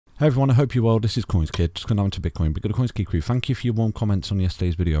Hey everyone, I hope you're well. This is CoinsKid, just going on to Bitcoin. But good CoinsKid crew, thank you for your warm comments on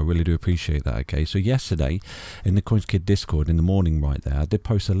yesterday's video. I really do appreciate that. Okay, so yesterday in the CoinsKid Discord in the morning right there, I did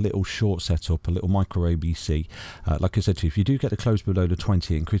post a little short setup, a little micro ABC. Like I said to you, if you do get the close below the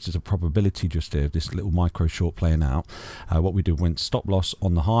 20, it increases the probability just there of this little micro short playing out. What we did, went stop loss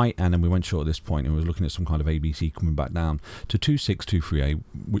on the high, and then we went short at this point, and we were looking at some kind of ABC coming back down to 26238,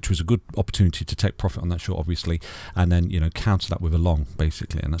 which was a good opportunity to take profit on that short, obviously, and then, you know, counter that with a long,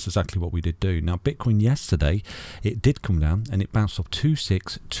 basically, and that's exactly what we did do. Now Bitcoin yesterday, it did come down and it bounced off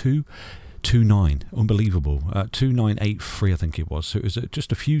 26229, unbelievable, 2983 I think it was. So it was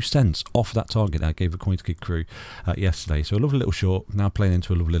just a few cents off that target that I gave the CoinsKid crew yesterday. So a lovely little short, now playing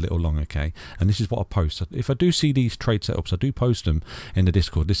into a lovely little long. Okay, and this is what I post. If I do see these trade setups, I do post them in the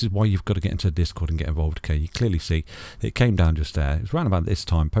Discord. This is why you've got to get into the Discord and get involved. Okay, you clearly see it came down just there. It was around about this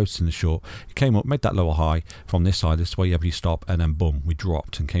time, posting the short. It came up, made that lower high from this side. This is where you have your stop, and then boom, we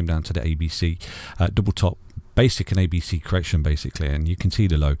dropped and came down to the ABC double top. Basic and ABC correction basically, and you can see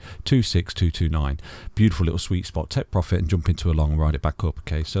the low 26229. Beautiful little sweet spot, take profit and jump into a long and ride it back up.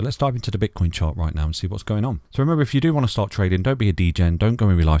 Okay, so let's dive into the Bitcoin chart right now and see what's going on. So remember, if you do want to start trading, don't be a degen, don't go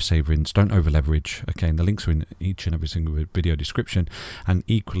in with life savings, don't over leverage. Okay, and the links are in each and every single video description, and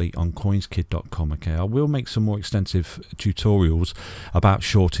equally on coinskid.com. okay, I will make some more extensive tutorials about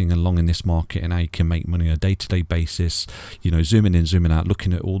shorting and long in this market and how you can make money on a day-to-day basis, you know, zooming in, zooming out,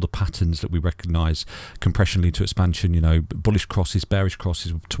 looking at all the patterns that we recognize, compression to expansion, you know, bullish crosses, bearish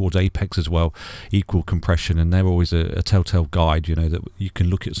crosses towards apex as well, equal compression, and they're always a telltale guide, you know, that you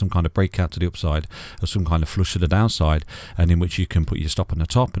can look at some kind of breakout to the upside or some kind of flush to the downside, and in which you can put your stop on the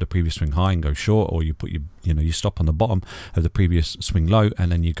top of the previous swing high and go short, or you put your, you know, your stop on the bottom of the previous swing low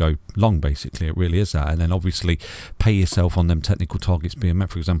and then you go long. Basically, it really is that. And then obviously pay yourself on them technical targets being met,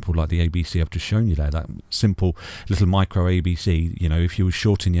 for example, like the ABC I've just shown you there, that simple little micro ABC. You know, if you were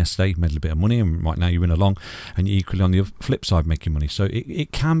shorting yesterday, made a little bit of money, and right now you're in a long, and you're equally on the flip side making money. So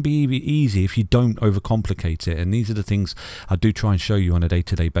it can be easy if you don't overcomplicate it, and these are the things I do try and show you on a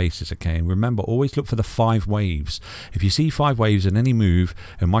day-to-day basis. Okay, and remember, always look for the 5 waves. If you see 5 waves in any move,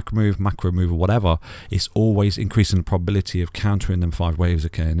 a micro move, macro move, or whatever, it's always increasing the probability of countering them 5 waves.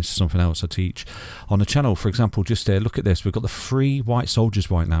 Okay, and this is something else I teach on the channel. For example, just there, look at this, we've got the 3 white soldiers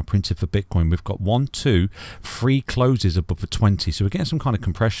right now printed for Bitcoin. We've got 1, 2, 3 closes above the 20, so we're getting some kind of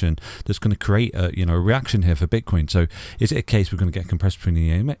compression that's going to create a, you know, a reaction here for Bitcoin. So is it a case we're going to get compressed between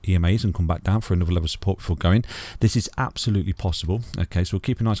the EMAs and come back down for another level of support before going? This is absolutely possible. Okay, so we'll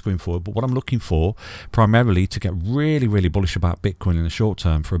keep an eye going forward, but what I'm looking for primarily to get really bullish about Bitcoin in the short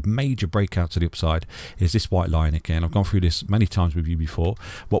term for a major breakout to the upside is this white line. Again, I've gone through this many times with you before.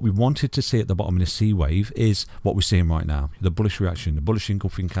 What we wanted to see at the bottom of the C wave is what we're seeing right now, the bullish reaction, the bullish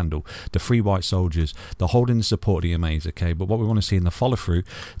engulfing candle, the 3 white soldiers, the holding the support of the EMAs. Okay, but what we want to see in the follow through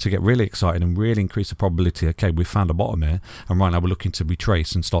to get really excited and really increase the probability, okay, we found a bottom here, and right now we're looking to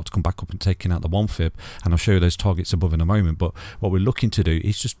retrace and start to come back up and taking out the 1 fib, and I'll show you those targets above in a moment. But what we're looking to do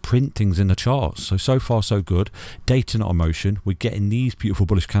is just print things in the charts. So far so good, data not emotion. We're getting these beautiful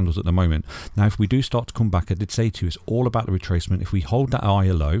bullish candles at the moment. Now if we do start to come back, I did say to you, it's all about the retracement. If we hold that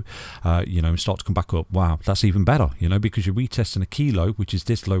higher low, you know, and start to come back up, wow, that's even better, you know, because you're retesting a key low, which is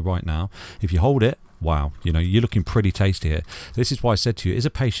this low right now. If you hold it, wow, you know, you're looking pretty tasty here. This is why I said to you, it's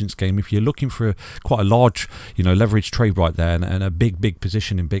a patience game. If you're looking for quite a large, you know, leverage trade right there, and a big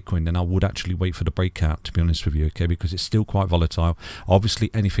position in Bitcoin, then I would actually wait for the breakout, to be honest with you, okay, because it's still quite volatile.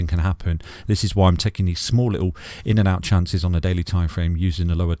 Obviously anything can happen. This is why I'm taking these small little in and out chances on a daily time frame using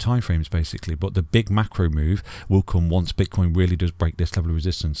the lower time frames basically. But the big macro move will come once Bitcoin really does break this level of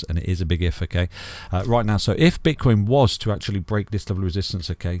resistance, and it is a big if. Okay, right now, so if Bitcoin was to actually break this level of resistance,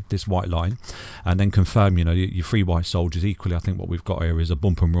 okay, this white line, and then confirm, you know, your 3 white soldiers, equally I think what we've got here is a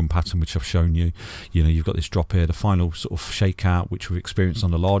bump and run pattern, which I've shown you. You know, you've got this drop here, the final sort of shakeout, which we've experienced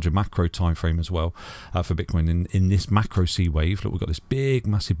on the larger macro time frame as well for Bitcoin in this macro C wave. Look, we've got this big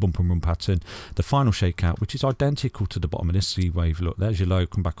massive bump and run pattern, the final shakeout, which is identical to the bottom of this C wave. Look, there's your low,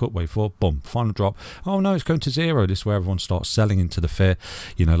 come back up, wave 4, boom, final drop. Oh no, it's going to 0. This is where everyone starts selling into the fear,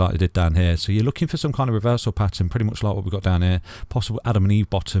 you know, like they did down here. So you're looking for some kind of reversal pattern, pretty much like what we've got down here, possible Adam and Eve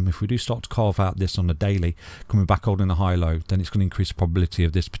bottom. If we do start to carve out this on the daily, coming back holding a high low, then it's going to increase the probability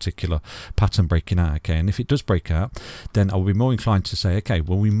of this particular pattern breaking out. Okay, and if it does break out, then I'll be more inclined to say, okay,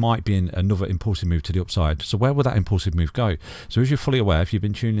 well, we might be in another impulsive move to the upside. So where will that impulsive move go? So as you're fully aware, if you've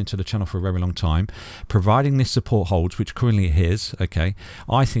been tuning into the channel for a very long time, providing this support holds, which currently it is, okay,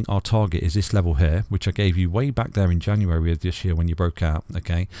 I think our target is this level here, which I gave you way back there in January of this year when you broke out,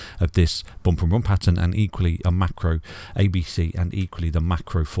 okay, of this bump and run pattern, and equally a macro ABC, and equally the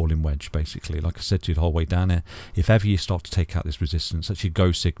macro falling wedge, basically. Like I said to you the whole way down here, if ever you start to take out this resistance, that's your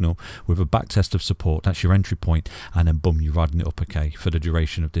go signal with a back test of support. That's your entry point, and then boom, you're riding it up, okay, for the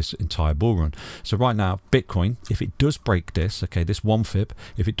duration of this entire bull run. So right now, Bitcoin, if it does break this, okay, this 1 fib,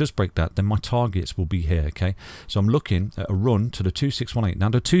 if it does break that, then my targets will be here, okay. So I'm looking at a run to the 2618. Now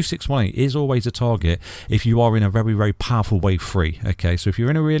the 2618 is always a target if you are in a very, very powerful wave 3, okay. So if you're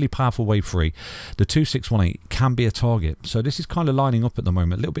in a really powerful wave 3, the 2618 can be a target. So this is kind of lining up at the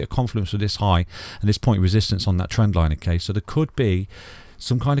moment, a little bit of confluence with this high and this point of resistance on that trend line, okay. So there could be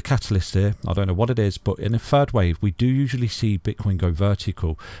some kind of catalyst here. I don't know what it is, but in a third wave we do usually see Bitcoin go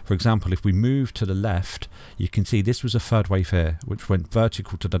vertical. For example, if we move to the left, you can see this was a third wave here which went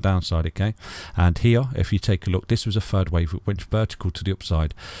vertical to the downside, okay. And here, if you take a look, this was a third wave which went vertical to the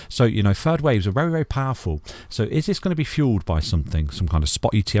upside. So you know, third waves are very, very powerful. So is this going to be fueled by something, some kind of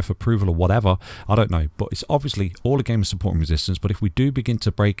spot ETF approval or whatever? I don't know, but it's obviously all a game of support and resistance. But if we do begin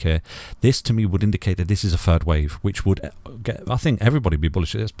to break here, this to me would indicate that this is a third wave, which would get, I think, everybody be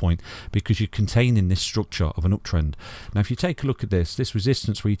bullish at this point, because you're containing this structure of an uptrend. Now if you take a look at this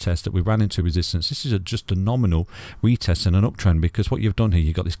resistance retest that we ran into resistance, this is just a nominal retest in an uptrend, because what you've done here,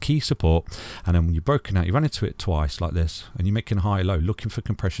 you've got this key support, and then when you've broken out, you ran into it twice like this, and you're making high low, looking for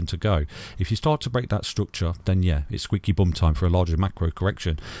compression to go. If you start to break that structure, then yeah, it's squeaky bum time for a larger macro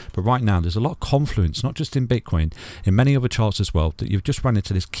correction. But right now there's a lot of confluence, not just in Bitcoin, in many other charts as well, that you've just run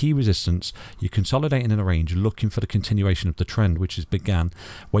into this key resistance. You're consolidating in a range, looking for the continuation of the trend, which has began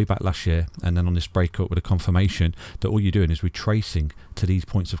way back last year, and then on this breakup with a confirmation that all you're doing is retracing to these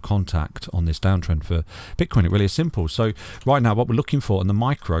points of contact on this downtrend for Bitcoin. It really is simple. So right now what we're looking for on the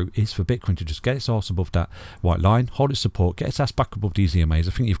micro is for Bitcoin to just get its arse above that white line, hold its support, get its ass back above these EMAs.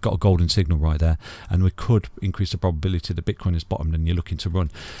 I think you've got a golden signal right there, and we could increase the probability that Bitcoin is bottomed and you're looking to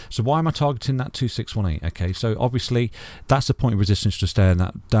run. So why am I targeting that 2618? Okay, so obviously that's the point of resistance to stay in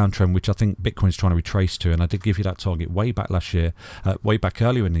that downtrend, which I think Bitcoin's trying to retrace to, and I did give you that target way back last year, way back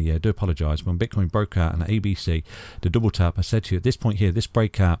earlier in the year. I do apologize, when Bitcoin broke out and ABC, the double tap, I said to you at this point here, this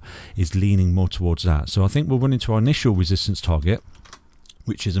breakout is leaning more towards that. So I think we'll run into our initial resistance target,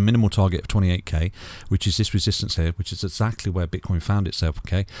 which is a minimal target of 28k, which is this resistance here, which is exactly where Bitcoin found itself,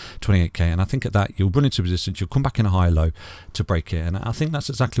 okay, 28k. And I think at that you'll run into resistance, you'll come back in a high low to break it, and I think that's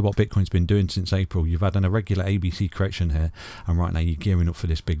exactly what Bitcoin's been doing since April. You've had an irregular ABC correction here, and right now you're gearing up for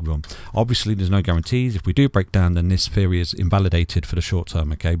this big run. Obviously there's no guarantees. If we do break down, then this theory is invalidated for the short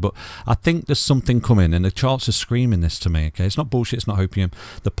term, okay, but I think there's something coming, and the charts are screaming this to me, okay. It's not bullshit, it's not hopium.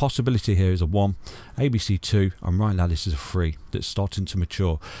 The possibility here is a 1, ABC 2, and right now this is a 3 that's starting to mature.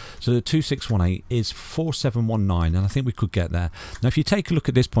 So the 2618 is 4719, and I think we could get there. Now if you take a look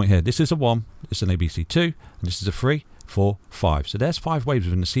at this point here, this is a 1, it's an ABC 2, and this is a 3, 4, 5. So there's 5 waves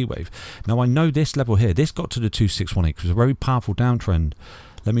within the C wave. Now I know this level here, this got to the 2618 because it's a very powerful downtrend.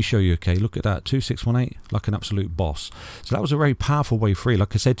 Let me show you, okay, look at that, 2618, like an absolute boss. So that was a very powerful wave 3.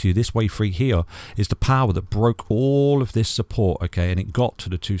 Like I said to you, this wave 3 here is the power that broke all of this support, okay, and it got to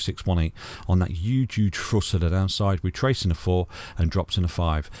the 2618 on that huge thrust to the downside, retracing a 4 and drops in a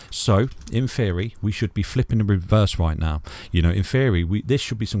 5. So in theory, we should be flipping the reverse right now. You know, in theory, this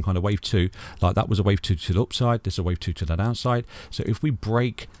should be some kind of wave 2, like that was a wave 2 to the upside, this is a wave 2 to the downside. So if we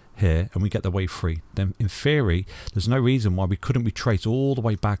break here and we get the wave 3, then in theory there's no reason why we couldn't retrace all the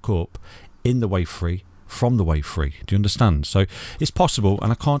way back up in the wave 3 from the wave 3. Do you understand? So it's possible,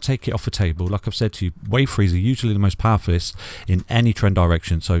 and I can't take it off the table. Like I've said to you, wave 3s are usually the most powerfulest in any trend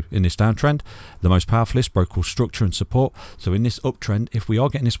direction. So in this downtrend, the most powerfulest broke all structure and support. So in this uptrend, if we are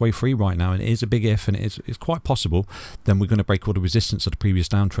getting this wave 3 right now, and it is a big if, and it's quite possible, then we're going to break all the resistance of the previous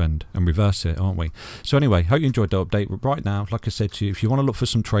downtrend and reverse it, aren't we? So anyway, hope you enjoyed the update. Right now, like I said to you, if you want to look for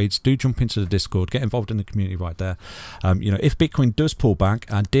some trades, do jump into the Discord, get involved in the community right there. You know, if Bitcoin does pull back,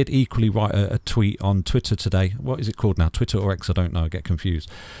 I did equally write a tweet on Twitter today. What is it called now? Twitter or X? I don't know. I get confused.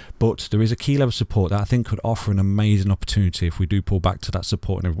 But there is a key level support that I think could offer an amazing opportunity if we do pull back to that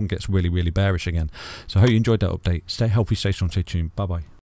support and everyone gets really, really bearish again. So I hope you enjoyed that update. Stay healthy, stay strong, stay tuned. Bye bye.